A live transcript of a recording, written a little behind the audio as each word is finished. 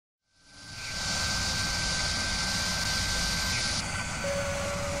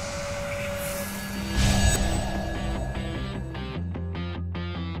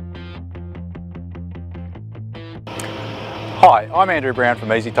Hi, I'm Andrew Brown from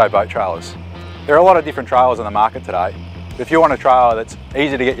EasyTow Boat Trailers. There are a lot of different trailers on the market today. If you want a trailer that's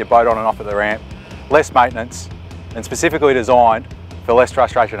easy to get your boat on and off at the ramp, less maintenance, and specifically designed for less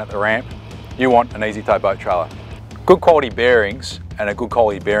frustration at the ramp, you want an EasyTow Boat Trailer. Good quality bearings and a good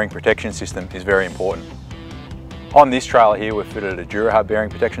quality bearing protection system is very important. On this trailer here we've fitted a DuraHub bearing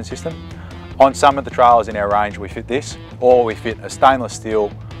protection system. On some of the trailers in our range we fit this, or we fit a stainless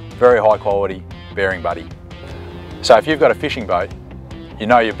steel, very high quality bearing buddy. So if you've got a fishing boat, you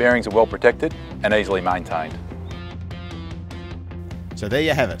know your bearings are well protected and easily maintained. So there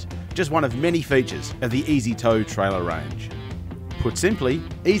you have it, just one of many features of the EasyTow trailer range. Put simply,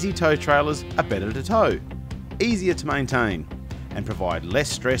 EasyTow trailers are better to tow, easier to maintain, and provide less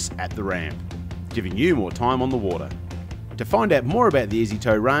stress at the ramp, giving you more time on the water. To find out more about the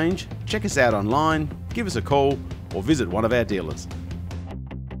EasyTow range, check us out online, give us a call, or visit one of our dealers.